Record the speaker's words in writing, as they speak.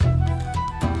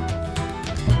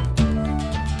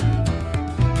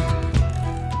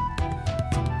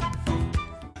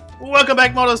Welcome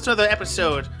back, models, to another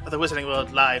episode of the Wizarding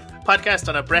World Live podcast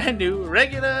on a brand new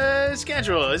regular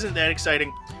schedule. Isn't that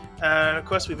exciting? Of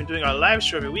course, we've been doing our live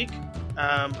show every week.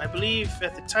 I believe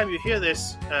at the time you hear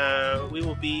this, we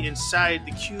will be inside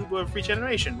the Cube of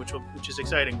Regeneration, which is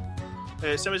exciting.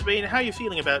 Summers Bane, how are you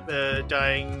feeling about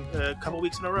dying a couple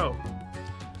weeks in a row?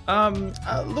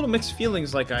 A little mixed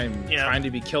feelings, like I'm trying to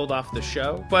be killed off the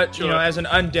show. But, Sure. you know, as an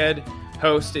undead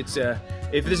host, it's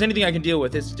if there's anything I can deal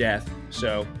with, it's death.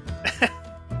 So...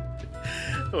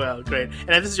 Well, great. And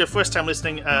if this is your first time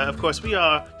listening, of course, we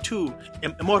are two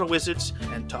immortal wizards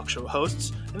and talk show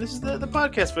hosts. And this is the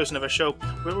podcast version of our show,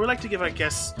 where we like to give our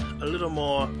guests a little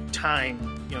more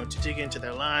time, to dig into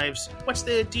their lives. What's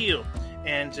their deal?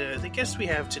 And the guest we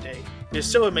have today is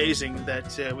so amazing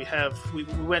that we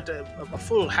went a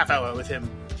full half hour with him.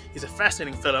 He's a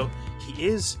fascinating fellow. He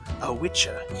is a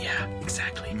witcher. Yeah,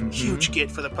 exactly. Mm-hmm. Huge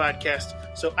get for the podcast.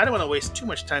 So I don't want to waste too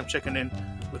much time checking in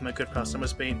with my good pal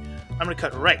Summers Bane. I'm going to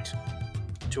cut right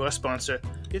to our sponsor.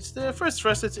 It's the first for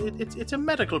us. It's a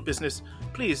medical business.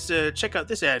 Please check out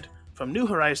this ad from New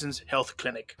Horizons Health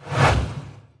Clinic.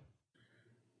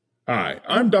 Hi,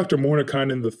 I'm Dr.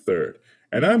 Mornikainen III,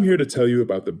 and I'm here to tell you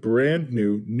about the brand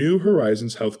New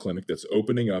Horizons Health Clinic that's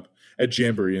opening up at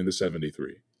Jamboree in the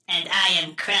 73. And I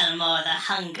am Krelmore the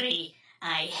Hungry.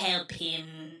 I help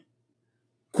him.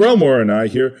 Krelmore and I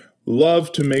here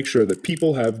love to make sure that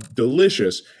people have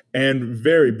delicious and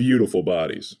very beautiful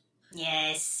bodies.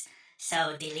 Yes,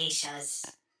 so delicious.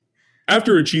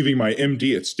 After achieving my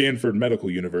MD at Stanford Medical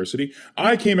University,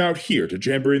 I came out here to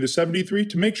Jamboree in the 73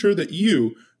 to make sure that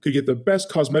you could get the best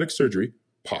cosmetic surgery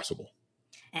possible.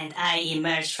 And I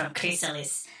emerged from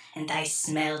Chrysalis, and I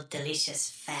smelled delicious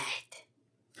fat.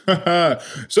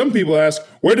 Some people ask,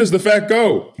 where does the fat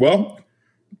go? Well,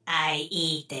 I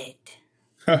eat it.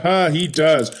 He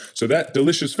does. So that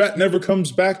delicious fat never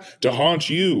comes back to haunt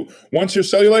you. Once your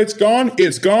cellulite's gone,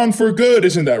 it's gone for good.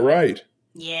 Isn't that right?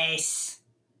 Yes.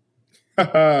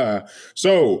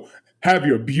 So have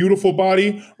your beautiful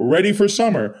body ready for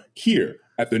summer here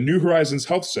at the New Horizons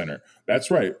Health Center.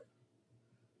 That's right.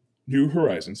 New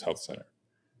Horizons Health Center.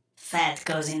 Fat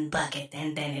goes in bucket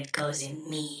and then it goes in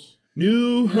me.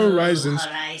 New Horizons.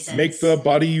 Make the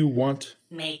body you want.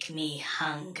 Make me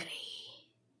hungry.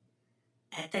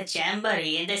 At the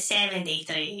Jamboree in the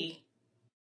 73.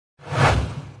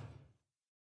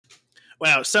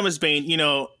 Wow, Summers Bane,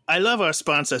 I love our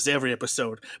sponsors every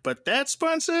episode, but that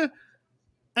sponsor,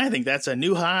 I think that's a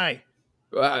new high.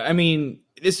 I mean,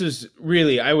 this was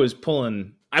really, I pulled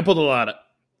a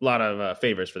lot of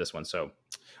favors for this one, so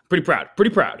pretty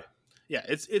proud. Yeah,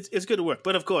 it's good work,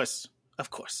 but of course,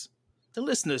 the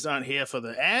listeners aren't here for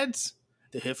the ads,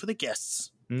 they're here for the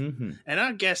guests. Mm-hmm. And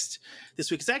our guest this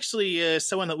week is actually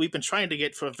someone that we've been trying to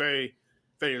get for a very,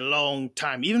 very long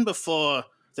time. Even before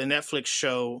the Netflix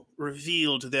show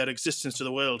revealed their existence to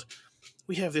the world.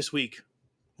 We have this week,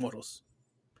 mortals,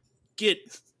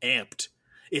 get amped.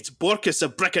 It's Borkus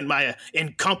of Breckenmeyer,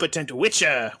 incompetent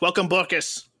witcher. Welcome,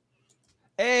 Borkus.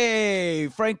 Hey,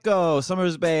 Franco,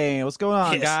 Summers Bane. What's going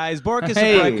on, Yes. guys? Borkus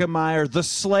Hey. of Breckenmeyer, the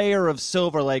Slayer of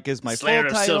Silver Lake is my Slayer full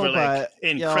of title, Silver Lake. but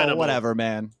Incredible. whatever,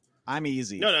 man. I'm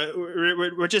easy. No,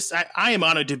 we're just, I am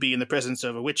honored to be in the presence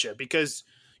of a witcher because,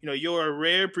 you're a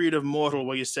rare breed of mortal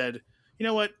where you said, you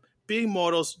know what, being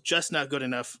mortal's just not good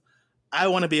enough. I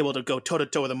want to be able to go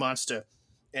toe-to-toe with a monster.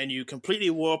 And you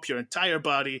completely warp your entire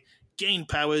body, gain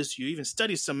powers, you even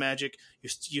study some magic,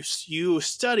 you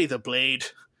study the blade.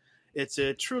 It's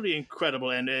truly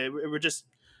incredible, and we're just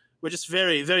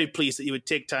very, very pleased that you would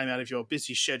take time out of your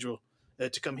busy schedule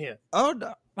to come here. Oh,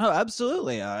 no,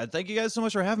 absolutely. Thank you guys so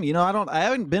much for having me. I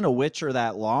haven't been a Witcher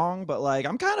that long, but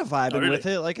I'm kind of vibing with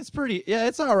it. It's pretty,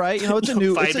 it's all right. It's a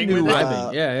new,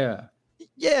 Yeah. Yeah.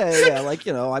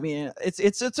 I mean,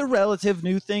 it's a relative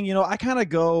new thing. I kind of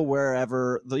go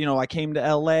wherever, I came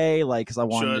to LA, because I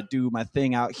wanted to do my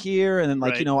thing out here. And then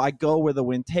Right. I go where the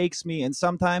wind takes me. And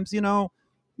sometimes,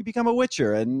 you become a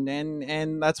Witcher,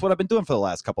 and that's what I've been doing for the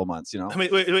last couple of months. I mean,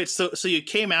 wait. So you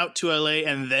came out to LA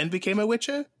and then became a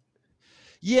witcher?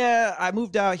 Yeah, I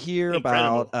moved out here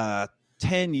Incredible. about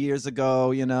 10 years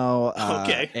ago.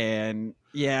 Okay. And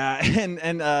yeah,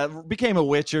 and became a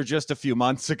Witcher just a few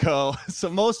months ago.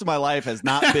 So most of my life has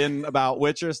not been about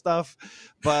Witcher stuff,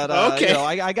 but Okay.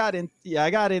 I got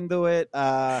into it.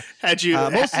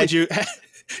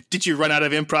 Did you run out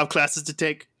of improv classes to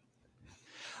take?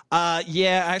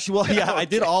 Yeah, actually, I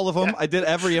did all of them. I did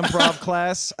every improv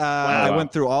class. Wow. I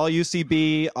went through all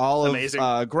UCB, all Amazing.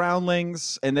 of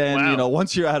Groundlings, and then Wow.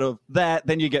 once you're out of that,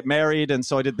 then you get married, and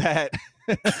so I did that.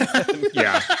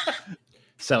 Yeah.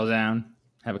 Settle down.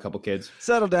 have a couple kids.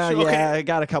 Settle down. Okay. Yeah, I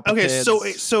got a couple Okay,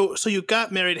 kids. so you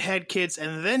got married, had kids,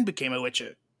 and then became a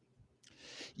Witcher.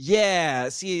 Yeah,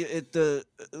 see, the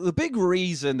big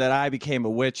reason that I became a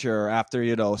Witcher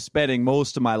after, spending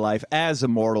most of my life as a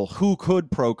mortal who could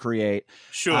procreate.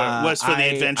 Sure, was for the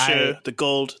adventure, the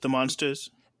gold, the monsters.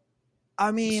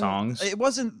 I mean, songs. It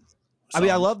wasn't. Songs. I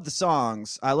mean, I love the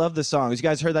songs. You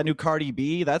guys heard that new Cardi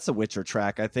B? That's a Witcher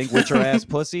track, I think. Witcher ass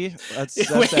pussy. That's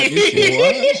that new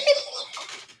shit.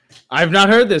 I've not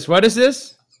heard this. What is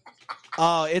this?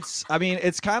 Oh, it's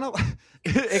kind of.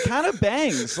 It kind of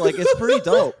bangs. Like, it's pretty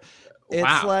dope. It's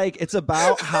Wow. it's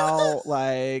about how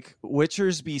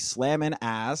Witchers be slamming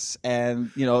ass, and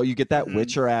you get that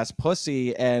Witcher ass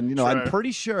pussy, and Sure. I'm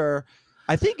pretty sure.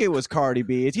 I think it was Cardi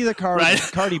B. It's either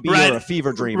Cardi B Right. or a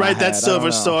fever dream. Right, I that had. silver I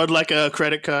don't know. sword like a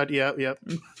credit card. Yep.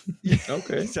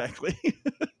 Okay. Exactly.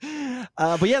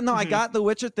 But yeah, no, I got the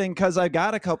Witcher thing because I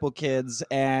got a couple kids,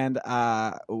 and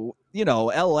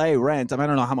L.A. rent. I mean, I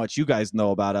don't know how much you guys know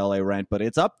about L.A. rent, but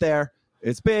it's up there.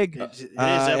 It's big, It is up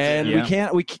there. and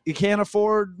Yeah. we can't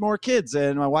afford more kids.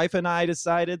 And my wife and I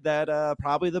decided that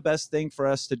probably the best thing for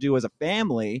us to do as a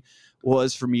family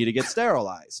was for me to get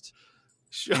sterilized.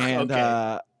 Sure. And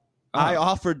okay. I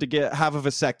offered to have a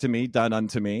vasectomy done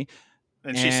unto me.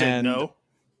 And she said no.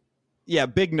 Yeah,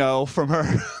 big no from her.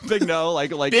 Big no,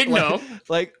 Big no.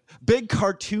 like big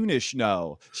cartoonish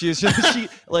no. She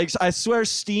I swear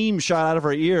steam shot out of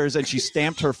her ears, and she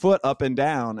stamped her foot up and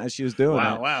down as she was doing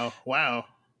it. Wow.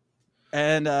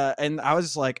 And I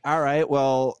was like, all right,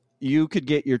 well, you could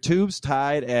get your tubes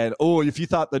tied, and if you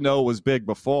thought the no was big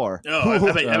before. Oh,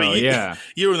 I mean, yeah.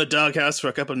 You were in the doghouse for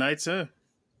a couple nights, huh?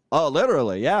 Oh,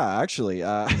 literally, yeah. Actually,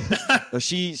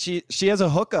 she has a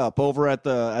hookup over at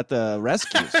the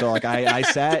rescue. So I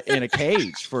sat in a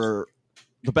cage for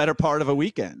the better part of a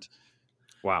weekend.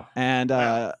 Wow. And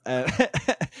and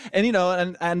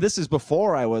this is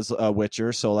before I was a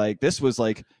Witcher, so this was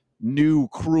new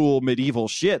cruel medieval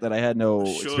shit that I had no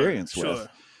experience with.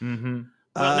 Mm-hmm.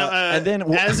 And then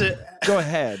go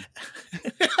ahead.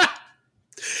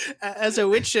 As a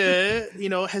Witcher,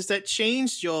 has that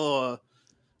changed your,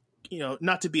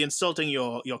 not to be insulting,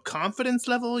 your confidence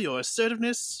level, your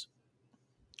assertiveness?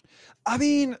 I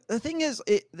mean, the thing is,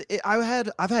 I've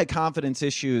had confidence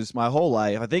issues my whole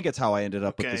life. I think it's how I ended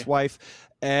up with this wife,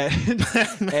 and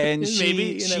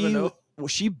Maybe, you never know.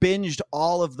 She binged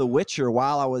all of The Witcher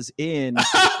while I was in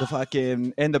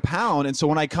the pound, and so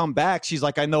when I come back, she's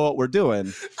like, "I know what we're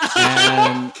doing,"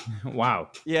 and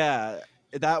Wow. yeah.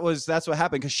 That's what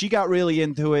happened because she got really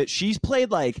into it. She played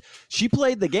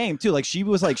the game too. She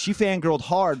fangirled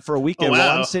hard for a weekend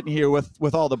while I'm sitting here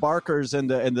with all the barkers and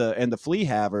the flea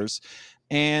havers.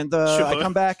 And I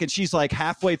come back and she's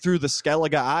halfway through the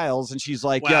Skellige Isles and she's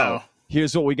like, "Yo,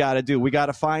 here's what we got to do. We got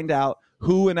to find out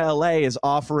who in LA is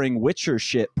offering Witcher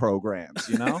shit programs,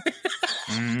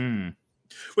 Mm.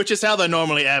 Which is how they're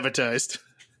normally advertised.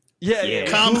 Yeah.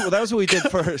 That was what we did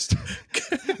first.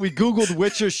 We Googled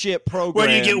Witcher shit programs. Where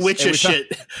do you get Witcher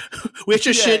shit?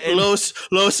 Witcher shit, Los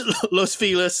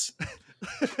Feliz.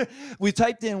 We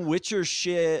typed in Witcher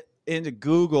shit into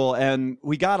Google, and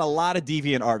we got a lot of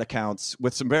DeviantArt accounts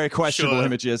with some very questionable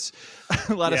images.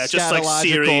 A lot of just scatological... like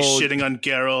Siri shitting on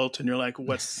Geralt, and you're like,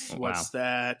 what's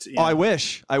that? Oh, I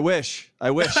wish. It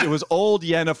was old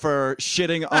Yennefer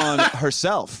shitting on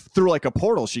herself through a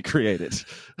portal she created.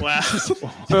 Wow.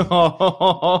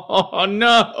 Oh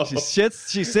no. She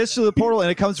sits through the portal,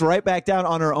 and it comes right back down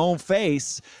on her own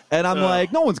face. And I'm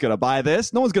like, no one's going to buy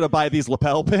this. No one's going to buy these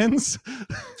lapel pins.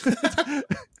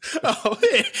 Oh,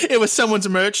 it was someone's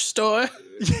merch store.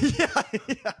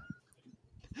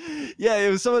 Yeah, it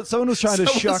was someone was trying to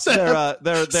shuck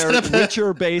their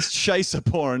Witcher-based Scheisse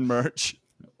porn merch.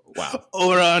 Wow.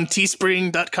 Over on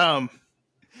teespring.com.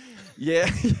 Yeah,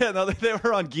 no, they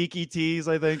were on Geeky Teas,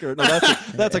 I think, or no,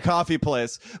 that's a coffee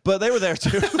place, but they were there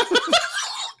too.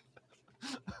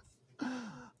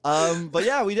 But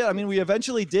yeah, we did. I mean, we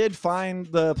eventually did find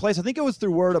the place. I think it was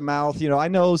through word of mouth. I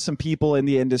know some people in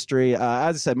the industry.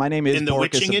 As I said, my name is in the Porkus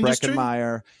witching of industry?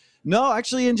 Breckenmeyer. No,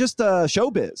 actually, in just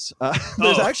showbiz.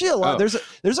 There's actually a lot.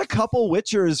 There's a couple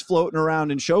Witchers floating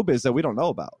around in showbiz that we don't know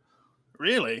about.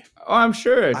 Really? Oh, I'm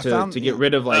sure I to found- get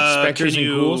rid of specters and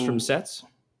can ghouls you- from sets.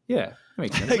 Yeah, that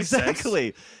makes sense.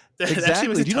 Exactly. That actually Exactly.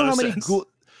 makes a Do you know ton how of many?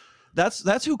 sense.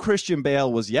 That's who Christian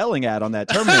Bale was yelling at on that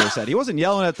Terminator set. He wasn't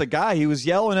yelling at the guy. He was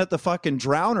yelling at the fucking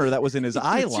drowner that was in his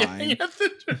eye line.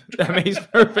 That makes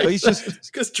perfect But he's sense.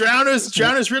 just Because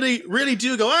drowners really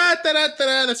do go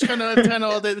da-da-da-da. That's kind of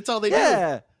all that's all they do.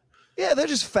 Yeah, they're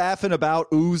just faffing about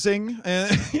oozing,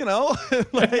 and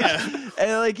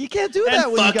and you can't do that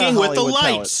And when you got fucking with the Hollywood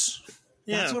talent. lights.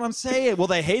 That's what I'm saying. Well,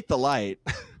 they hate the light.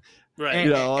 Right.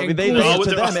 You know, I mean, and they Ghost-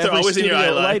 to them they're every always in your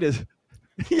studio eye line. light is.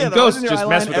 Yeah, And they're always Ghosts in your just eye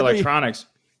mess line. with Every- electronics.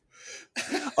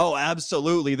 Oh,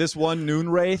 absolutely. This one Noon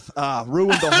Wraith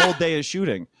ruined the whole day of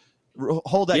shooting.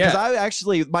 Whole day. Because I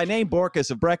actually, my name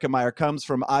Borkus of Breckenmeyer comes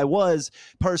from, I was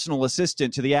personal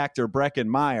assistant to the actor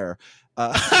Breckenmeyer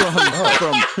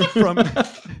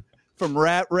from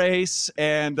Rat Race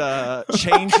and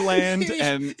Changeland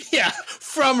and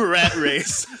from Rat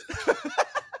Race.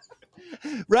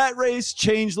 Rat Race,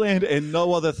 Changeland, and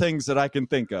no other things that I can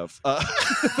think of.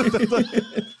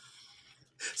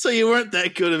 So you weren't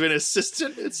that good of an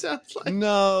assistant, it sounds like.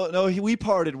 No, we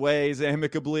parted ways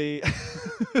amicably.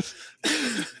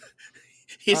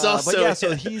 He's also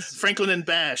so he's Franklin and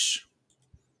Bash.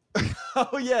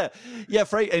 Oh yeah,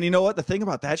 Frank. And you know what? The thing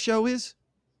about that show is,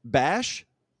 Bash,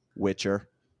 Witcher.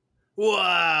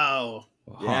 Wow.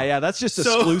 Yeah. That's just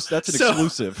exclusive. That's an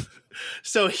exclusive.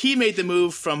 So he made the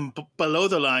move from below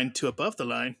the line to above the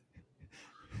line.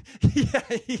 Yeah,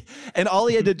 and all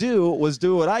he had to do was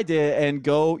do what I did and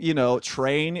go,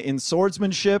 train in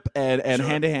swordsmanship and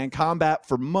hand-to-hand combat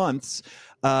for months,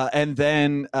 and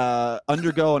then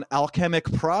undergo an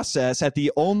alchemic process at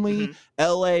the only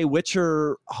LA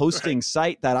Witcher hosting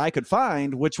site that I could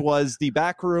find, which was the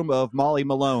back room of Molly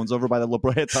Malone's over by the La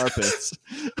Brea Tar Pits.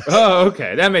 Oh,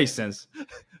 okay. That makes sense.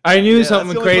 I knew something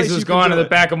that's the only crazy place was you can going on do in the it.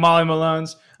 back of Molly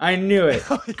Malone's. I knew it.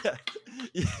 Oh,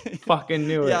 yeah. Fucking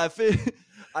knew it. Yeah,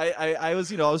 I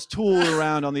was, I was tooling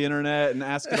around on the internet and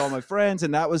asking all my friends,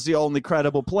 and that was the only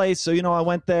credible place. So, I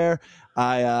went there.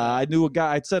 I knew a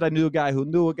guy. I said I knew a guy who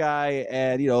knew a guy,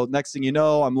 and next thing you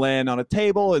know, I'm laying on a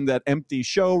table in that empty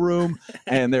showroom,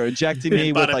 and they're injecting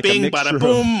me with like bing, a mixture bada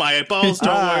boom, my balls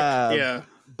don't work. Yeah.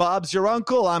 Bob's your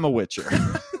uncle. I'm a Witcher.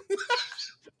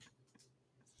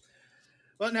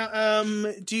 Well, now,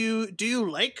 do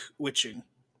you like witching?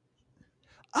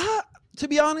 To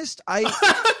be honest,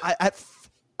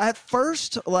 at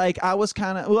first, like I was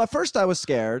kind of at first I was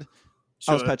scared.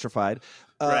 Sure. I was petrified.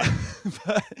 Right.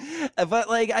 But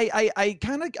like I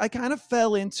kind of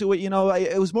fell into it.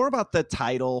 It was more about the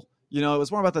title. It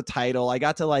was more about the title. I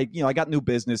got to I got new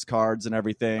business cards and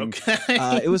everything. Okay.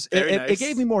 It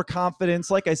gave me more confidence.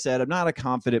 Like I said, I'm not a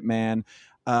confident man.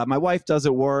 My wife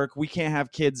doesn't work. We can't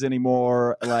have kids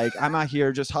anymore. Like I'm out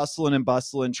here just hustling and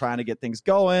bustling, trying to get things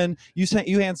going.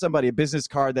 You hand somebody a business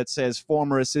card that says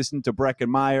former assistant to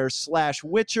Breckenmeyer /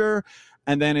 Witcher,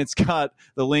 and then it's got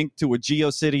the link to a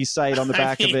GeoCities site on the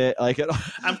back of it.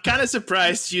 I'm kind of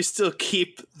surprised you still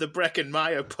keep the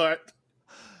Breckenmeyer part.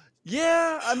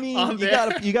 Yeah, I mean,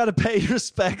 you gotta pay your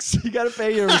respects. You gotta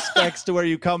pay your respects to where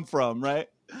you come from, right?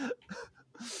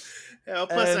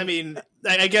 Plus, I mean,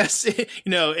 I guess in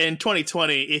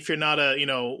 2020, if you're not a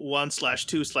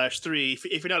 1/2/3,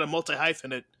 if you're not a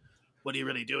multi-hyphenate, what are you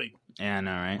really doing? Yeah, I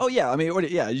know, right? Oh yeah, I mean,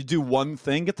 you do one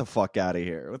thing, get the fuck out of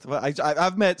here.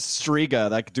 I've met Striga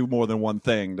that could do more than one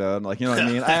thing, dude. Like, you know what I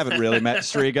mean? I haven't really met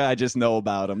Striga. I just know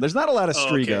about him. There's not a lot of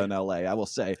Striga in LA, I will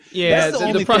say. Yeah, that's the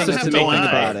only process thing to annoying make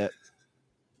about it.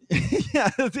 Yeah,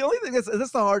 the only thing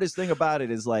that's the hardest thing about it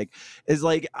is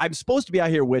I'm supposed to be out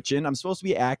here witching. I'm supposed to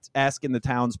be asking the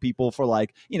townspeople for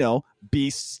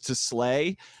beasts to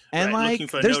slay, and looking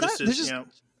for there's notices. not.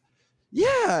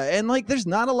 Yeah, and there's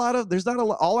not a lot.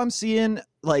 All I'm seeing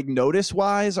notice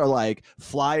wise are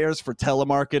flyers for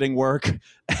telemarketing work,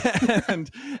 and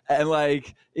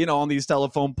on these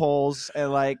telephone poles,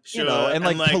 and Sure. and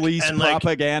police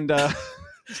propaganda.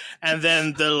 And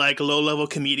then the low-level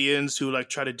comedians who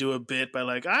try to do a bit by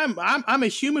I'm a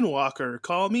human walker.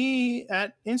 Call me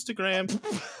at Instagram.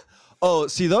 Oh,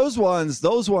 see those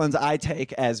ones I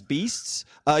take as beasts.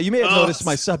 You may have noticed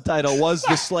my subtitle was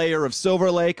The Slayer of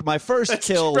Silver Lake. My first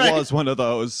kill was one of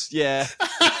those. Yeah.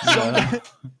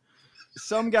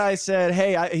 Some guy said,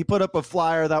 hey, he put up a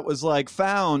flyer that was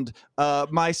found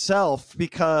myself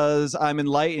because I'm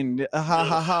enlightened. Ha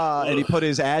ha ha. And he put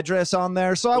his address on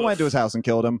there. So I went to his house and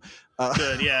killed him.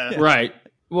 Good, yeah. Right.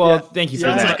 Well, thank you for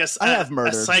Sounds that. like I have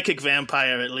murdered. a psychic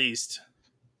vampire at least.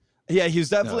 Yeah, he was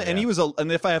definitely, and he was,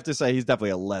 and if I have to say, he's definitely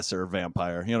a lesser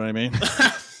vampire. You know what I mean?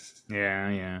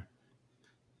 Yeah.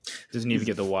 Doesn't even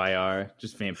get the YR,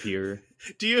 just vampire.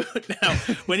 Do you now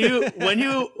when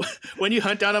you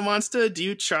hunt down a monster, do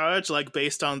you charge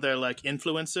based on their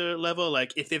influencer level?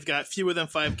 If they've got fewer than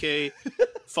 5K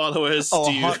followers,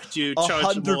 do you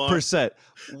charge 100%,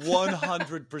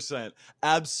 100%,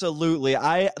 absolutely.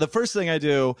 The first thing I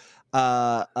do.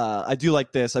 I do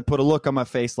like this. I put a look on my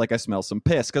face like I smell some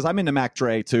piss because I'm into Mac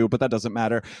Dre too, but that doesn't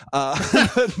matter.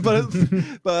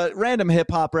 But random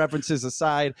hip hop references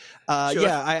aside, Sure.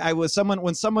 yeah, I was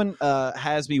when someone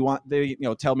has me they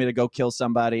tell me to go kill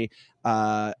somebody.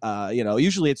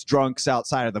 Usually it's drunks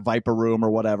outside of the Viper Room or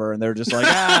whatever, and they're just like,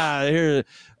 here.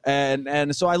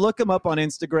 And so I look them up on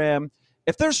Instagram.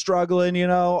 If they're struggling,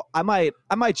 I might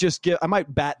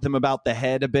bat them about the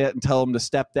head a bit and tell them to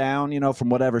step down, from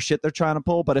whatever shit they're trying to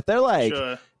pull. But if they're like,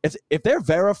 sure. if they're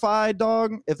verified,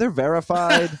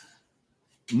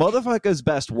 motherfuckers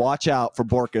best watch out for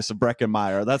Borkus of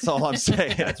Breckenmeyer. That's all I'm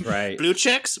saying. That's right. Blue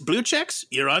checks,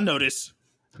 you're on notice.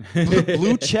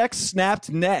 Blue checks,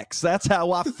 snapped necks. That's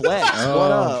how I flex. Oh.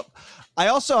 What up? I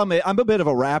also I'm a bit of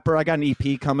a rapper. I got an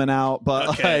EP coming out, but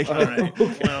okay, all right.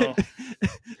 Well,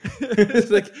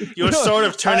 you're sort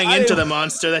of turning into the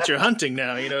monster that you're hunting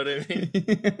now. You know what I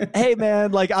mean? Hey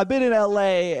man, I've been in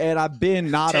LA and I've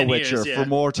been not a Witcher for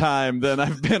more time than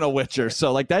I've been a Witcher.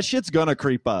 So that shit's gonna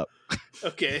creep up.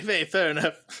 Okay, fair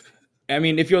enough. I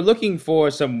mean, if you're looking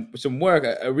for some work,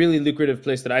 a really lucrative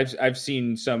place that I've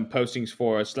seen some postings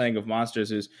for Slaying of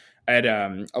Monsters is at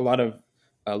a lot of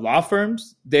law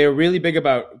firms. They're really big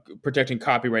about protecting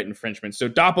copyright infringement. So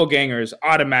doppelgangers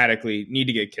automatically need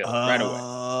to get killed right away.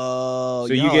 Oh,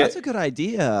 so that's a good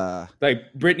idea.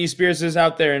 Like Britney Spears is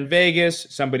out there in Vegas.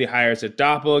 Somebody hires a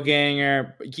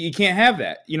doppelganger. You can't have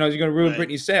that. You're going to ruin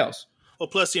Britney's sales. Well,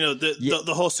 plus,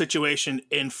 the whole situation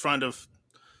in front of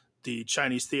the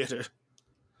Chinese theater.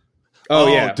 Oh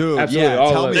yeah, dude, absolutely. Yeah,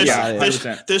 tell me about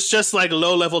it. There's just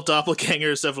low-level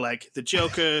doppelgangers of the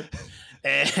Joker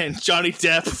and Johnny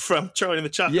Depp from Charlie and the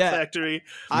Chocolate Factory,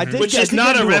 which is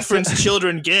not a reference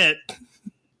children get.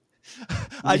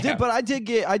 I did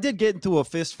get into a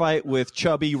fist fight with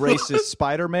chubby racist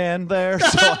Spider-Man there,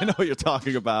 so I know what you're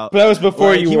talking about. But that was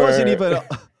before you were. Wasn't even.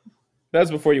 That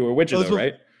was before you were Witcher, though,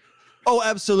 right? Oh,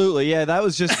 absolutely. Yeah, that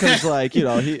was just because,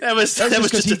 that was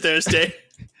just a Thursday.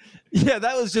 Yeah,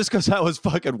 that was just because I was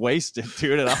fucking wasted,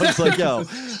 dude. And I was like, yo,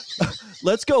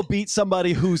 let's go beat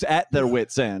somebody who's at their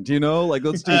wit's end,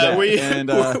 let's do that.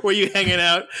 Were you hanging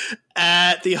out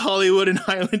at the Hollywood and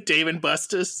Highland Dave &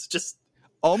 Buster's, just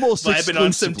almost vibing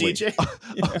on some DJ?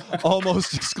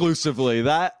 Almost exclusively.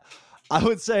 That, I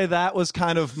would say that was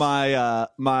kind of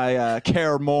my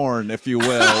Care Morn, if you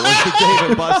will, was the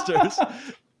Dave & Buster's.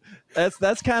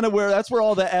 That's kind of where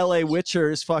all the LA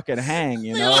Witchers fucking hang,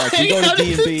 you go to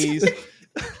D&B's.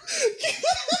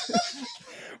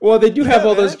 Well, they do have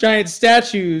all those giant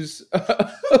statues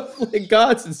of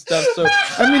gods and stuff. So,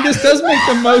 I mean, this does make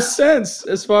the most sense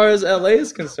as far as LA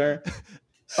is concerned.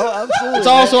 Oh, absolutely. It's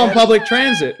also on public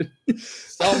transit.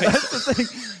 That's the thing.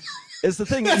 It's the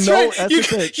thing. That's right. That's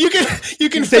the thing. You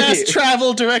can fast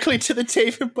travel directly to the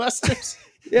Dave & Buster's.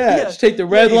 Yeah, just take the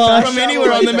red line. From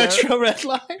anywhere on the Metro Red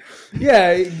Line.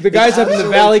 Yeah, the guys up in the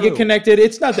valley get connected.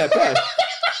 It's not that bad.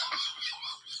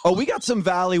 Oh, we got some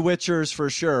Valley Witchers for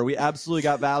sure. We absolutely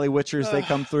got Valley Witchers. They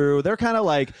come through. They're kind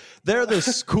of they're the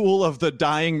school of the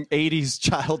dying 80s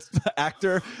child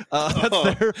actor.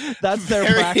 That's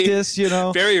their practice,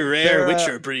 Very rare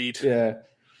Witcher breed. Yeah.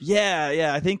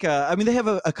 Yeah. I think, they have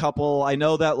a couple. I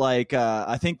know that,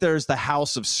 I think there's the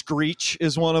House of Screech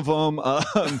is one of them.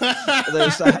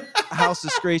 There's the House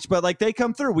of Screech, but they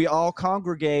come through. We all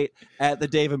congregate at the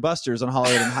Dave & Buster's on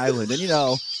Hollywood and Highland,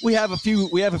 and we have a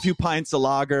few pints of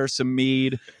lager, some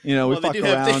mead. We fuck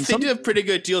around. They do have pretty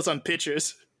good deals on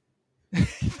pitchers.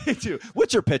 They do.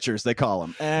 Witcher pitchers, they call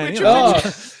them. And,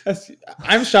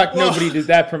 I'm shocked nobody did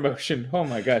that promotion. Oh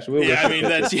my gosh.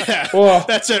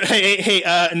 That's hey,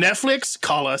 Netflix,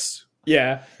 call us.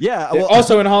 Yeah. Yeah. Well,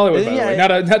 also in Hollywood, by the way.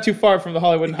 Not too far from the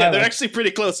Hollywood and Highland. They're actually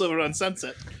pretty close over on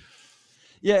Sunset.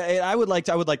 Yeah, I would like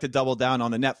to double down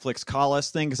on the Netflix Call Us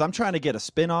thing, because I'm trying to get a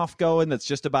spinoff going that's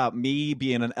just about me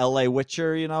being an LA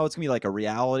Witcher. It's gonna be like a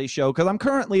reality show, because I'm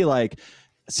currently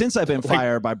since I've been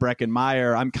fired by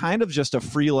Breckenmeyer, I'm kind of just a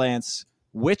freelance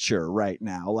Witcher right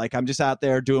now. I'm just out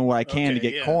there doing what I can to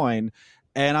get coin.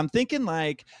 And I'm thinking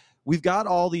we've got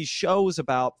all these shows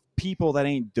about people that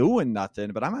ain't doing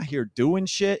nothing, but I'm out here doing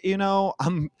shit,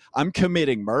 I'm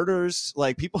committing murders.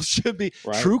 People should be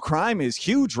true crime is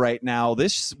huge right now.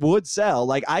 This would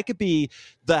sell. I could be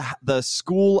the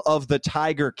school of the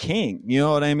Tiger King. You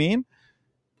know what I mean?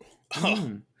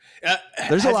 Oh.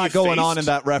 There's a lot going on in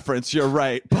that reference. You're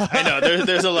right. I know.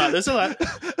 There's a lot. There's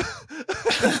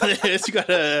you got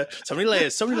so many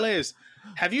layers.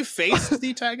 Have you faced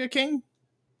the Tiger King?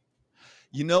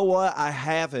 You know what? I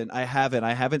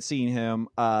haven't seen him.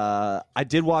 I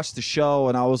did watch the show,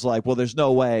 and I was like, well, there's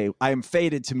no way. I am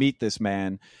fated to meet this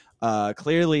man.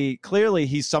 Clearly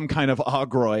he's some kind of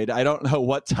ogroid. I don't know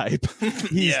what type.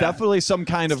 He's definitely some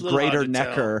kind of greater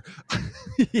necker.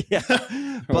 Yeah.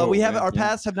 But our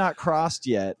paths have not crossed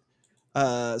yet.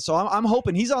 So I'm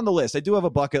hoping he's on the list. I do have a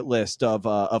bucket list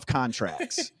of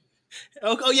contracts.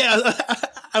 Oh yeah.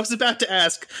 I was about to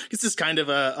ask. This is kind of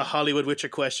a Hollywood Witcher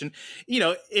question.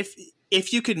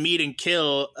 If you could meet and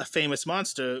kill a famous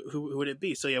monster, who would it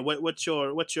be? So yeah, what's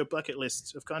your bucket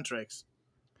list of contracts?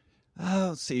 Oh,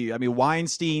 let's see. I mean,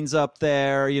 Weinstein's up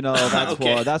there. That's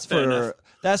Okay,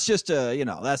 that's just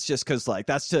because I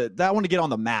want to get on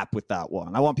the map with that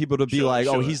one. I want people to be Sure.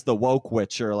 oh, he's the woke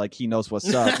Witcher, like he knows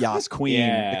what's up, Yas Queen,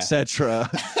 Yeah. etc.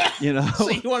 So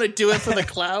you want to do it for the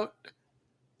clout?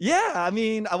 Yeah, I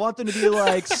mean, I want them to be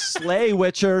like, slay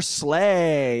Witcher,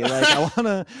 slay. Like I want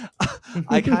to,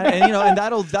 and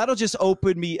that'll just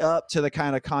open me up to the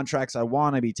kind of contracts I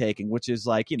want to be taking, which is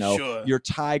like, Sure. your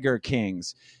Tiger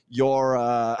Kings, your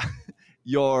that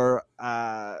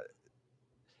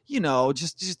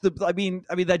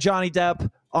Johnny Depp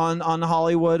on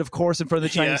Hollywood, of course, in front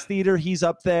of the Chinese theater, he's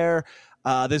up there.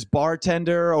 This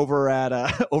bartender over at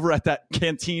that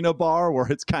Cantina bar where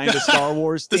it's kind of Star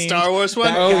Wars The themed. Star Wars one?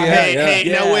 Hey,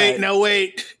 now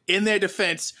wait. In their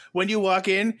defense, when you walk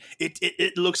in,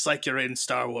 it looks like you're in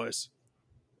Star Wars.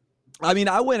 I mean,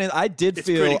 I went in. I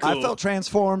felt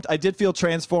transformed. I did feel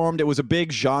transformed. It was a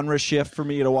big genre shift for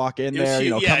me to walk in there.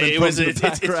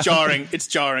 It's jarring. It's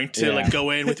jarring to Yeah.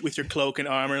 go in with your cloak and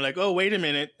armor. Like, oh, wait a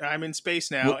minute, I'm in space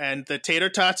now, and the tater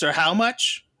tots are how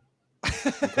much?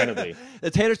 Incredibly. The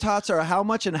tater tots are how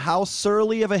much, and how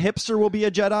surly of a hipster will be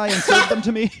a Jedi and serve them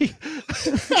to me?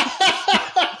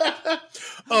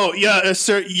 Oh yeah,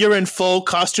 sir, you're in full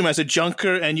costume as a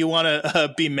junker, and you want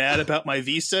to be mad about my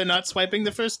visa not swiping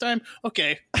the first time?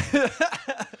 Okay.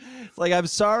 Like, I'm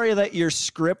sorry that your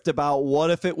script about what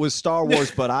if it was Star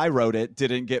Wars, but I wrote it,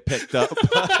 didn't get picked up.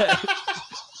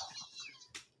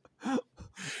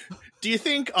 Do you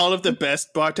think all of the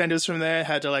best bartenders from there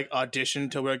had to audition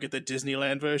to work at the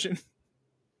Disneyland version?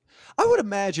 I would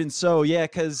imagine so, yeah,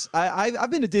 because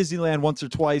I've been to Disneyland once or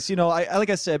twice. Like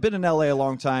I said, I've been in LA a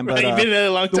long time. But, You've been in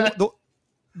a long time?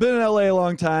 Been in LA a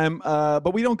long time,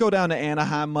 but we don't go down to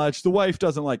Anaheim much. The wife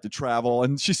doesn't like to travel,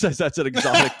 and she says that's an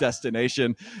exotic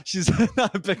destination. She's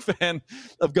not a big fan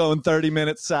of going 30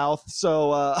 minutes south.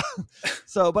 But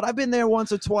I've been there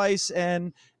once or twice,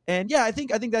 and yeah, I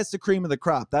think that's the cream of the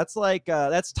crop. That's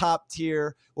that's top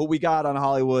tier. What we got on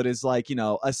Hollywood is a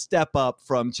step up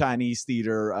from Chinese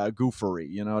theater goofery.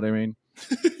 You know what I mean?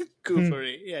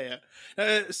 Goofery, yeah.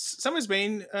 Summer's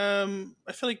Bane,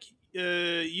 I feel like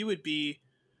you would be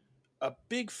a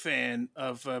big fan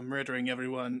of murdering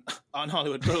everyone on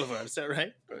Hollywood Boulevard. Is that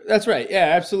right? That's right. Yeah,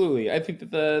 absolutely. I think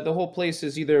that the whole place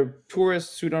is either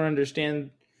tourists who don't understand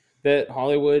that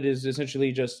Hollywood is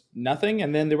essentially just nothing,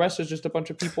 and then the rest is just a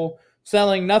bunch of people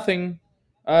selling nothing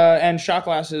and shot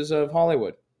glasses of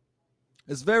Hollywood.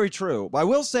 It's very true. I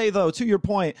will say, though, to your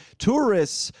point,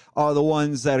 tourists are the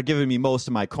ones that are giving me most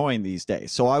of my coin these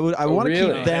days. So I want to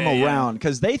keep them around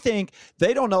because they think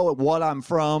they don't know what I'm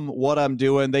from, what I'm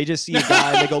doing. They just see a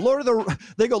guy. They go Lord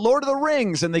of the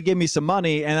Rings, and they give me some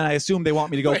money, and I assume they want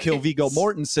me to go kill Viggo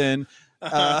Mortensen.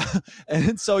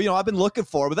 And so I've been looking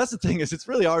for, but that's the thing is it's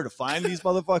really hard to find these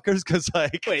motherfuckers because I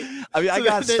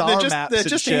got star maps. They're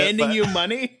just handing you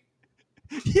money.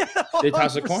 Yeah, 100%. They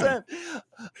toss a coin.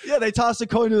 Yeah, they toss a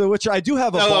coin to the Witcher. I do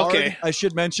have a bard. Okay. I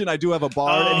should mention I do have a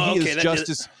bard, and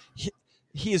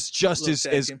he is just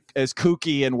as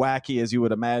kooky and wacky as you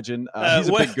would imagine. He's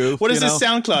a big goof. What is his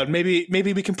SoundCloud?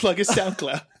 Maybe we can plug his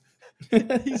SoundCloud.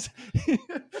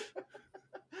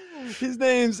 His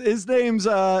name's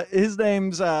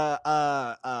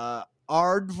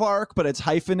Aardvark, but it's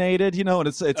hyphenated, and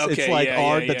it's like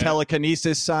Ard, the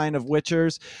telekinesis sign of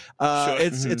Witchers. Sure.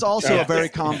 It's also a very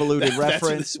convoluted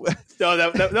reference.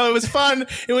 No, it was fun.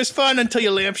 It was fun until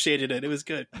you lampshaded it. It was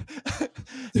good.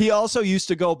 He also used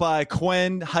to go by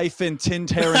Quen-Tin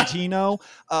Tarantino,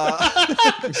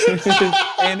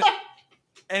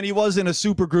 and he was in a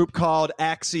supergroup called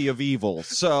Axie of Evil.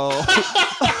 So,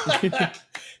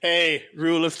 hey,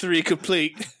 rule of three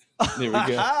complete. There we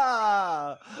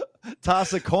go.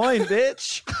 Toss a coin,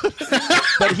 bitch.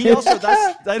 But he also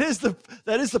that is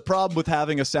the problem with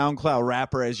having a SoundCloud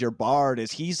rapper as your bard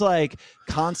is he's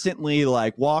constantly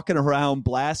walking around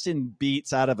blasting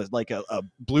beats out of a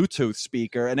Bluetooth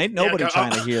speaker, and ain't nobody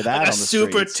trying to hear that on the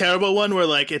super streets. Terrible one where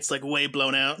it's way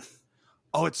blown out.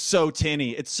 Oh, it's so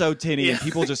tinny. It's so tinny, and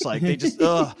people just they just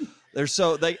they're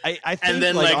so I think and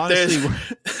then honestly.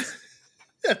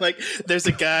 There's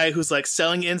a guy who's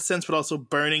selling incense but also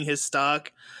burning his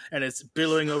stock, and it's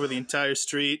billowing over the entire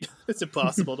street. It's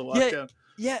impossible to walk down.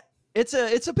 Yeah, it's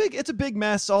a big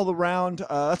mess all around.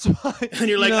 That's why. And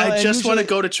you're I just want to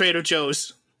go to Trader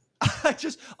Joe's.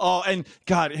 And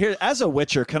God, here as a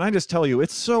Witcher, can I just tell you,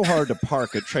 it's so hard to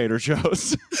park at Trader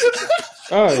Joe's.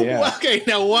 Oh yeah. Okay,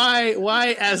 now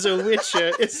why as a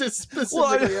Witcher is it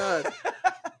specifically hard?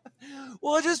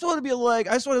 Well, I just want to be like,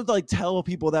 I just want to like tell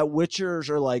people that Witchers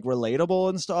are like relatable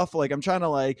and stuff. Like, I'm trying to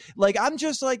like I'm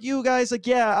just like you guys. Like,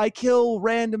 yeah, I kill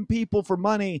random people for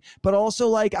money, but also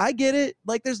like I get it.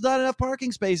 Like, there's not enough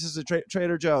parking spaces at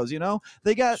Trader Joe's. You know,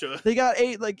 they got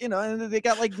 8, like, you know, and they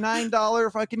got like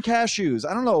 $9 fucking cashews.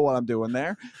 I don't know what I'm doing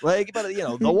there. Like, but you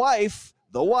know, the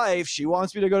wife, she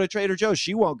wants me to go to Trader Joe's.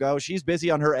 She won't go. She's busy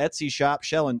on her Etsy shop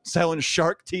selling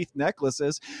shark teeth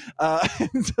necklaces.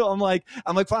 So I'm like,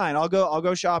 fine, I'll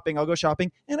go shopping. And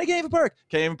I can't even park.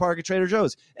 At Trader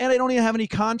Joe's. And I don't even have any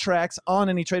contracts on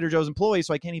any Trader Joe's employees,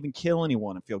 so I can't even kill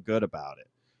anyone and feel good about it.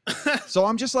 So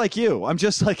I'm just like you. I'm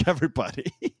just like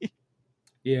everybody.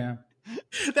 Yeah.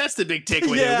 That's the big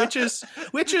takeaway. Yeah.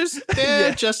 Witchers,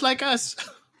 they're just like us.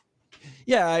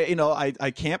 Yeah,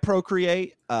 I can't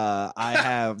procreate.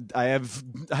 I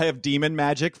have demon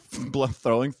magic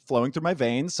flowing through my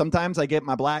veins. Sometimes I get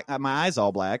my eyes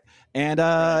all black, and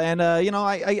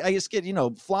I just get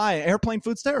flying. Airplane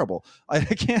food's terrible. I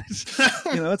can't.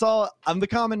 It's all. I'm the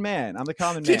common man.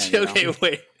 Okay,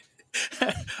 wait.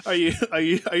 Are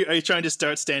you trying to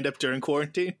start stand up during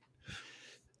quarantine?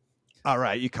 All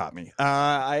right, you caught me.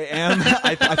 I am.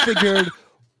 I figured.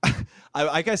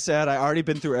 Like I said, I already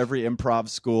been through every improv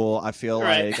school. I feel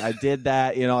like I did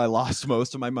that. I lost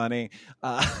most of my money.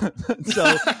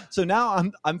 So now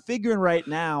I'm figuring right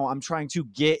now I'm trying to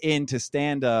get into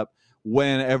stand up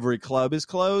when every club is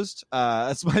closed.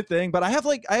 That's my thing. But I have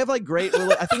great.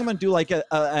 I think I'm gonna do like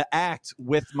a act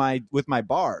with my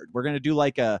bard. We're gonna do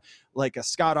like a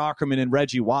Scott Aukerman and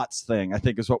Reggie Watts thing. I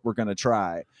think is what we're gonna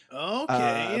try.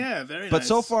 Okay, yeah, very nice. But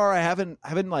so far I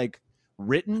haven't like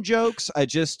written jokes. I'm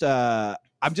just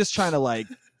trying to like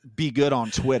be good on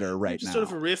Twitter right now. Sort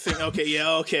of a riffing. Okay,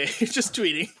 yeah, okay. Just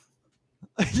tweeting.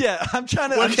 Yeah, I'm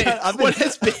trying to.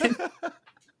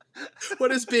 What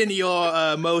has been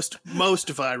your most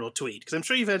viral tweet? Because I'm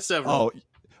sure you've had several.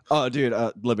 Oh, dude,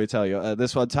 let me tell you.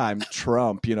 This one time,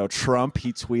 Trump, he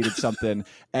tweeted something,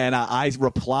 and I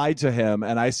replied to him,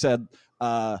 and I said,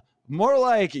 more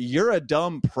like you're a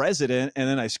dumb president, and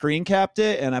then I screen capped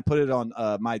it and I put it on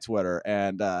my Twitter,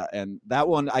 and that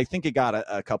one I think it got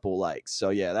a couple likes. So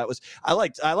yeah, that was I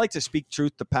like to speak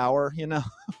truth to power,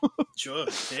 Sure.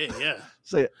 Hey, yeah.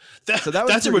 So that's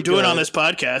what we're doing on this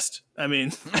podcast. I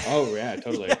mean, oh yeah,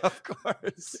 totally. Yeah, of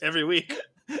course, every week.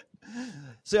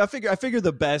 So I figure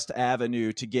the best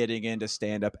avenue to getting into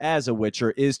stand up as a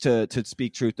Witcher is to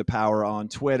speak truth to power on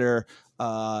Twitter.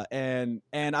 And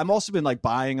I'm also been like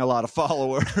buying a lot of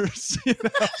followers.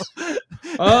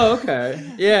 Oh,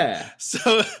 okay. Yeah.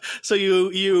 So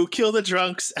you kill the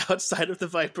drunks outside of the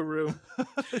Viper Room.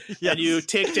 Yes. And you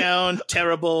take down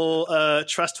terrible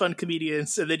trust fund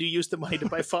comedians, and then you use the money to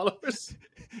buy followers.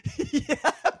 Yeah.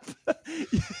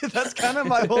 That's kind of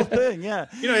my whole thing. Yeah.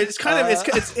 It's kind of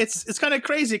it's kind of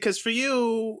crazy because for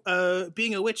you,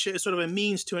 being a witch is sort of a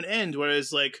means to an end,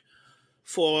 whereas like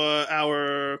for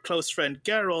our close friend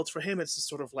Geralt, for him it's a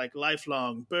sort of like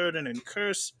lifelong burden and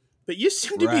curse. But you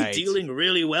seem to be dealing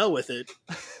really well with it.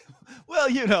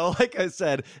 Well, like I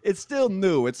said, it's still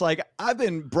new. It's like I've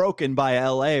been broken by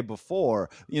LA before,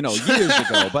 years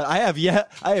ago, but I have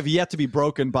yet to be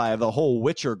broken by the whole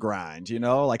Witcher grind,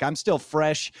 like I'm still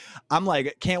fresh. I'm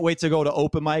like, can't wait to go to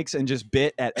open mics and just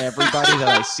bit at everybody that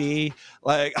I see.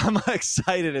 Like, I'm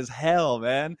excited as hell,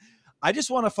 man. I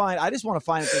just want to find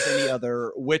if there's any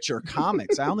other Witcher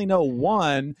comics. I only know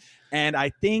one, and I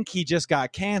think he just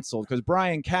got canceled because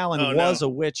Brian Callen was a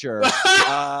Witcher.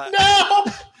 No!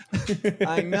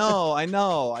 I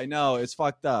know. It's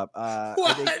fucked up.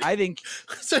 I think.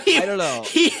 So I don't know.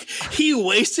 He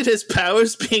wasted his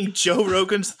powers being Joe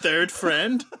Rogan's third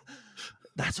friend.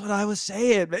 That's what I was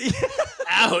saying.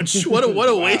 Ouch! What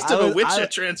a waste of a Witcher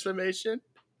transformation.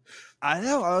 I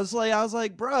know. I was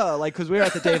like, bro, like, because we were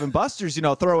at the Dave and Buster's,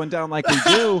 throwing down like we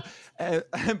do, and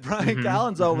Brian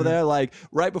Callen's over there, like,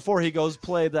 right before he goes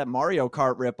play that Mario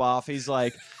Kart ripoff. He's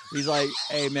like,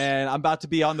 hey man, I'm about to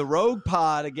be on the Rogue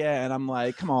Pod again. I'm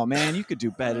like, come on, man, you could do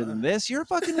better than this. You're a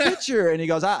fucking Witcher. And he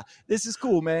goes, this is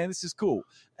cool, man. This is cool.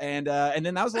 And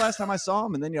then that was the last time I saw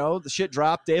him. And then the shit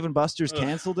dropped. Dave and Buster's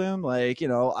canceled him. Like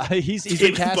he's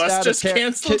been cast out of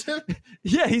canceled him.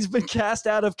 Yeah, he's been cast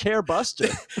out of Care Buster.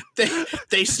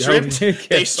 they stripped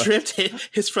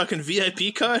his fucking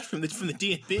VIP card from the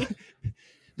D&B.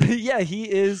 Yeah, he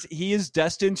is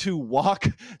destined to walk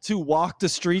the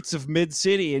streets of Mid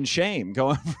City in shame.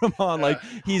 Going from on like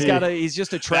he's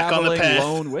just a traveling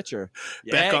lone Witcher.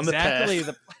 Yeah, on exactly.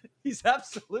 The path. He's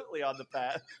absolutely on the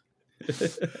path.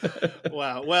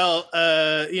 Wow. Well,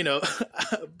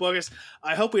 Boris,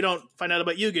 I hope we don't find out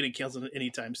about you getting canceled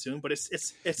anytime soon. But it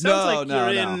sounds like you're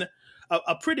in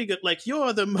a pretty good. Like,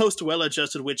 you're the most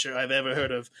well-adjusted Witcher I've ever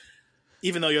heard of.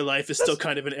 Even though your life is still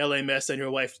kind of an LA mess and your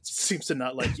wife seems to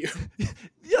not like you.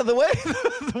 Yeah, the way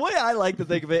I like to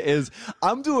think of it is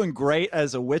I'm doing great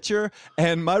as a Witcher,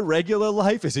 and my regular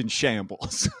life is in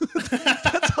shambles.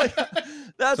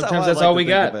 That's Sometimes that's all we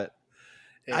got.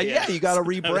 Yeah, you got to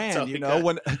rebrand. You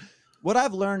know, what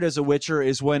I've learned as a Witcher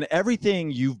is when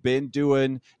everything you've been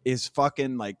doing is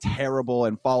fucking like terrible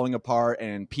and falling apart,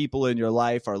 and people in your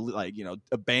life are like, you know,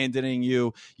 abandoning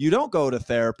you, you don't go to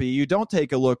therapy, you don't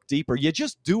take a look deeper, you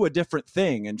just do a different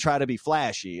thing and try to be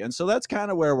flashy. And so that's kind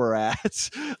of where we're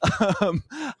at.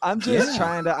 I'm just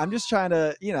trying to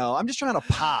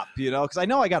pop, you know, because I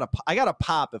know I gotta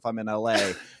pop if I'm in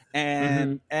LA.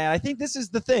 And I think this is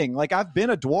the thing. Like, I've been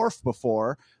a dwarf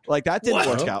before. Like, that didn't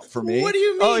work out for me. What do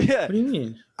you mean? Oh yeah. What do you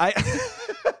mean?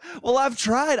 Well, I've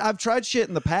tried shit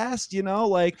in the past, you know,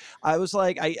 like I was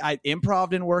like, I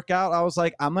improv didn't work out. I was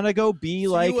like, I'm going to go be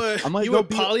like, I'm going to go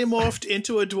polymorphed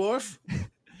into a dwarf?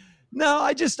 No,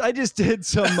 I just did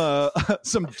some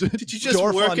Did you just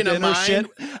dwarf work on in a dinner mine? shit.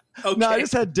 Okay. No, I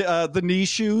just had the knee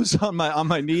shoes on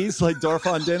my knees, like dwarf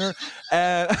on dinner,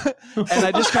 and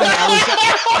I just kind of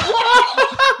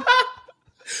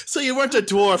So you weren't a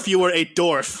dwarf, you were a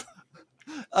dwarf.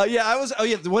 Yeah, I was. Oh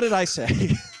yeah, what did I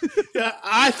say? Yeah,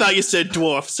 I thought you said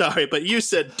dwarf. Sorry, but you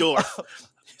said dwarf.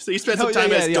 So you spent some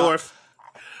time as dwarf.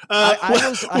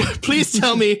 Please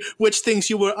tell me which things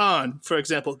you were on. For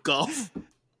example, golf.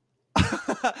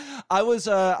 I was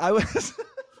dwarf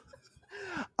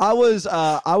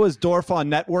on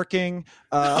networking,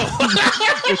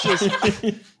 which is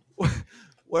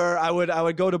where I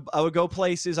would go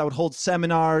places, I would hold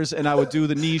seminars, and I would do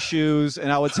the knee shoes,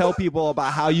 and I would tell people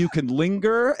about how you can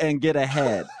linger and get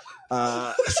ahead. So I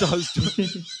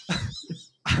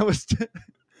was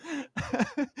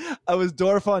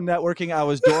dwarf on networking. I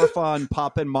was dwarf on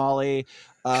Pop and Molly.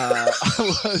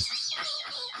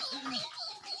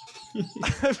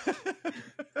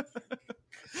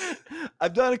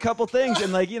 I've done a couple things,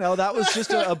 and like, you know, that was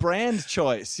just a brand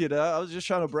choice. You know, I was just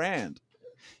trying to brand.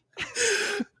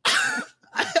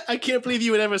 I can't believe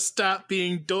you would ever stop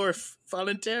being dwarf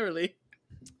voluntarily.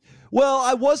 Well,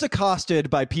 I was accosted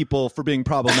by people for being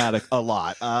problematic a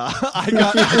lot. I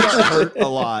got hurt a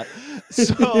lot,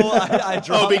 so I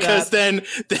dropped. Oh, because that.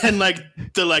 then like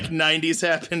the 90s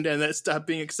happened and that stopped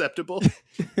being acceptable.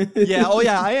 Yeah. Oh,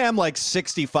 yeah. I am like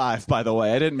 65, by the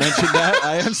way. I didn't mention that.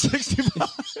 I am 65.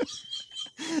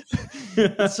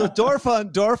 So Dwarf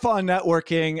on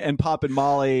networking and Pop and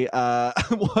Molly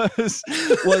was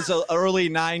an early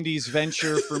 90s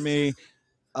venture for me.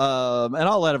 And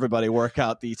I'll let everybody work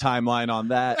out the timeline on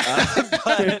that.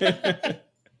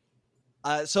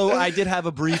 So I did have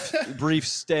a brief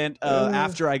stint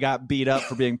after I got beat up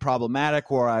for being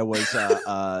problematic, where I was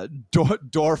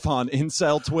dwarf on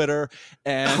incel Twitter.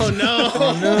 And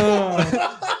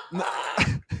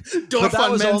Dwarf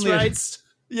on men's rights.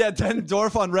 Then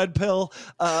dwarf on Red Pill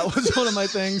was one of my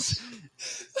things.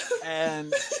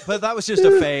 But that was just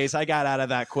a phase. I got out of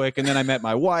that quick, and then I met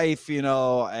my wife, you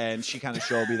know, and she kind of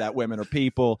showed me that women are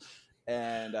people.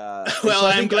 And well, so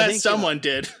I'm glad someone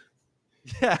did.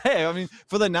 Yeah, hey, I mean,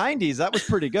 for the 90s, that was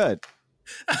pretty good.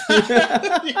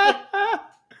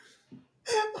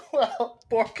 Well,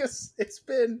 Borkus, it's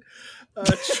been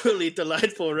a truly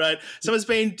delightful ride. So,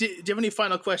 Spain, do you have any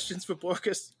final questions for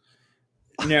Borkus?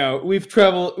 No, we've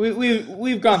traveled.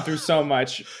 We've gone through so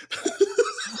much.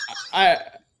 I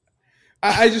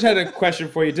just had a question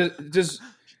for you. Does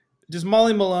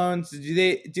Molly Malone's do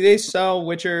they sell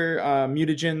Witcher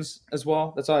mutagens as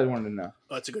well? That's all I wanted to know.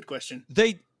 Oh, that's a good question.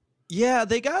 They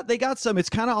got some. It's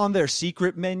kind of on their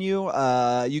secret menu.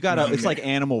 You gotta. Okay. It's like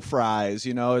animal fries.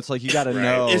 You know, it's like you gotta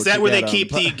know. Is that where they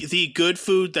keep the good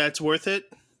food that's worth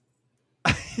it?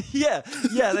 Yeah.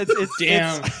 It's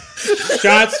damn.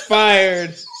 Shots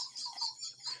fired.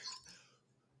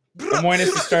 Amoinus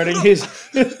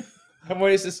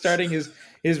is starting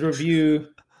his review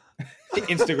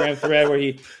Instagram thread where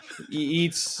he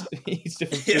eats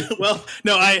different food. Yeah, well,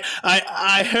 no,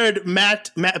 I heard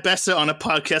Matt Bessa on a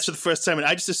podcast for the first time, and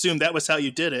I just assumed that was how you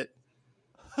did it.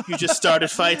 You just started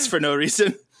fights for no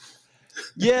reason.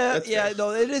 Yeah,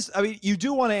 no, it is. I mean, you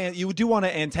do want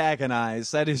to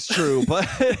antagonize. That is true, but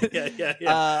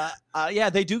yeah. Yeah,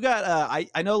 they do got.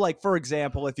 I know, like for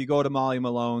example, if you go to Molly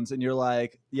Malone's and you're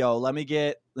like, "Yo, let me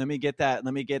get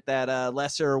that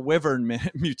lesser wyvern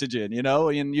mutagen," you know,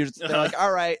 and they're like,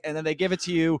 "All right," and then they give it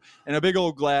to you in a big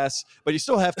old glass, but you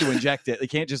still have to inject it. They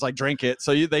can't just like drink it,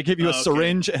 so they give you a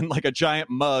syringe and like a giant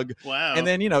mug. Wow! And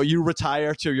then you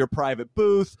retire to your private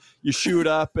booth, you shoot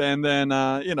up, and then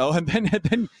and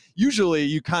then usually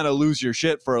you kind of lose your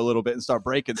shit for a little bit and start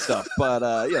breaking stuff,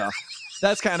 but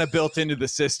that's kind of built into the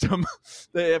system.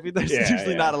 There's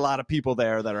usually not a lot of people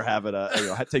there that are having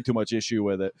take too much issue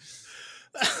with it.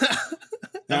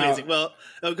 Amazing. Well,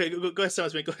 okay, go ahead,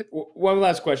 Thomas. Go ahead. One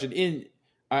last question.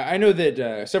 I know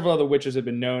that several other witches have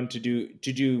been known to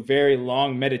do very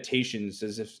long meditations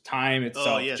as if time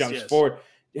itself jumps forward.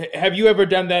 Have you ever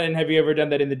done that? And have you ever done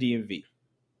that in the DMV?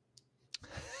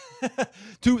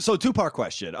 Two-part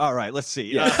question. All right, let's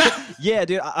see. Yeah,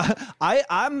 dude.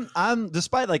 I'm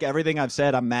despite like everything I've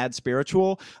said, I'm mad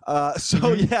spiritual.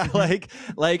 So yeah, like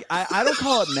I don't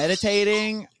call it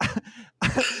meditating.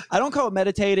 I don't call it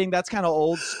meditating. That's kind of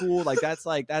old school. Like that's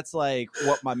like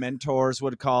what my mentors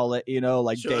would call it.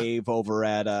 Like Dave over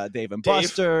at Dave and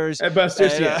Buster's. At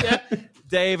Buster's, yeah.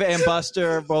 Dave and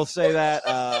Buster both say that.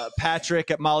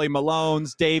 Patrick at Molly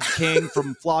Malone's, Dave King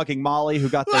from Flogging Molly, who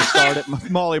got their start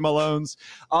at Molly Malone's.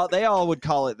 They all would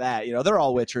call it that. They're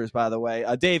all witchers, by the way.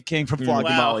 Dave King from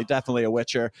Flogging Molly, definitely a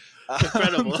witcher.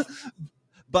 Incredible.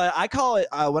 But I call it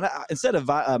instead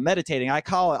of meditating, I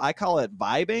call it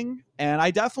vibing, and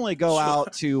I definitely go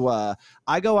out to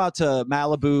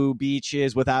Malibu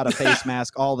beaches without a face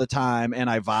mask all the time, and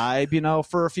I vibe,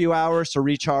 for a few hours to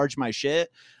recharge my shit,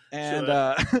 and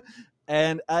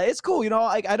and it's cool,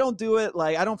 I don't do it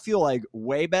like I don't feel like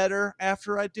way better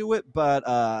after I do it,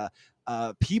 but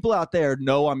people out there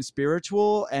know I'm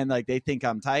spiritual and like they think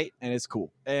I'm tight, and it's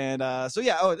cool. And so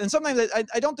yeah. Oh, and sometimes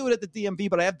I don't do it at the DMV,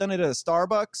 but I have done it at a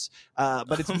Starbucks.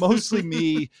 But it's mostly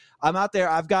me. I'm out there.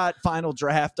 I've got Final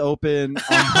Draft open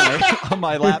on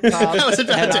my laptop. I was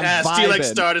about to ask, vibing. do you like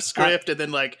start a script and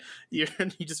then like you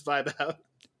just vibe out?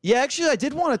 Yeah, actually, I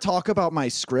did want to talk about my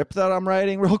script that I'm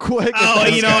writing real quick.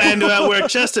 Oh, and we're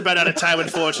just about out of time,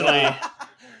 unfortunately.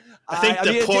 I think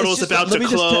the portal's about to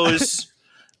close.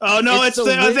 Oh no!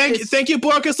 Thank you,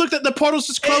 Borkus. Look, the portal's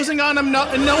just closing on him,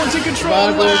 and no one's in control.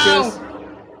 Wow.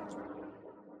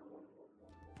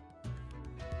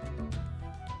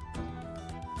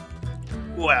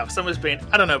 Wow, Summer's Bane.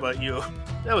 I don't know about you.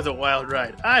 That was a wild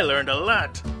ride. I learned a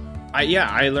lot.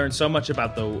 I learned so much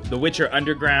about the Witcher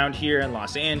Underground here in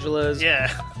Los Angeles.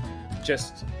 Yeah.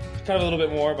 Just kind of a little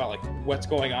bit more about like what's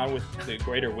going on with the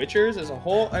greater Witchers as a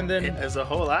whole, and then as a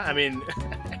whole, I mean.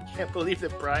 I can't believe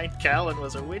that Brian Callen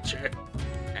was a Witcher.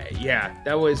 Yeah,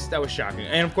 that was shocking.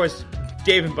 And of course,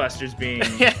 Dave and Buster's being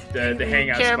the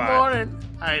hangout spot. Morning.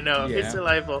 I know, it's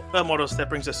delightful. Well, mortals, that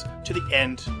brings us to the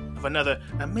end of another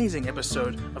amazing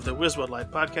episode of the Wizworld Live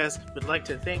podcast. We'd like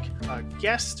to thank our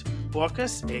guest,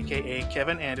 Borkus, aka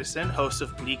Kevin Anderson, host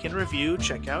of Bleak and Review.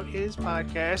 Check out his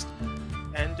podcast.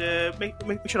 And make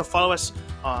sure to follow us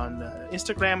on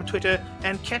Instagram, Twitter,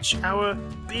 and catch our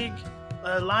big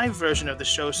live version of the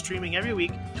show streaming every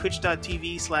week,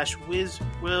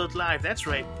 twitch.tv/WizWorldLive. That's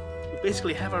right. We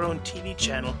basically have our own TV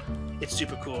channel. It's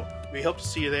super cool. We hope to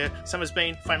see you there. Summer's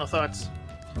Bane, final thoughts?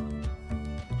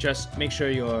 Just make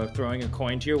sure you're throwing a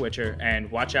coin to your Witcher and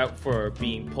watch out for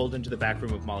being pulled into the back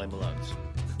room of Molly Malone's.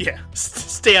 Yeah,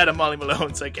 stay out of Molly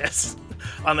Malone's, I guess.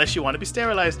 Unless you want to be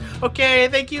sterilized. Okay,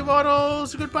 thank you,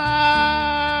 mortals.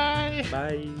 Goodbye.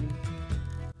 Bye.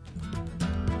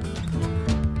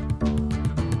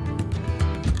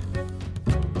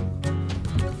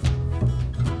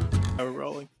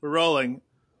 We're rolling.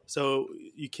 So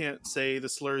you can't say the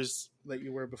slurs that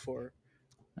you were before.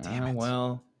 Damn it.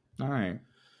 Well, all right.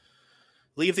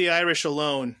 Leave the Irish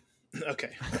alone.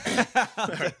 Okay. All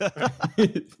right.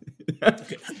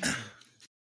 Okay.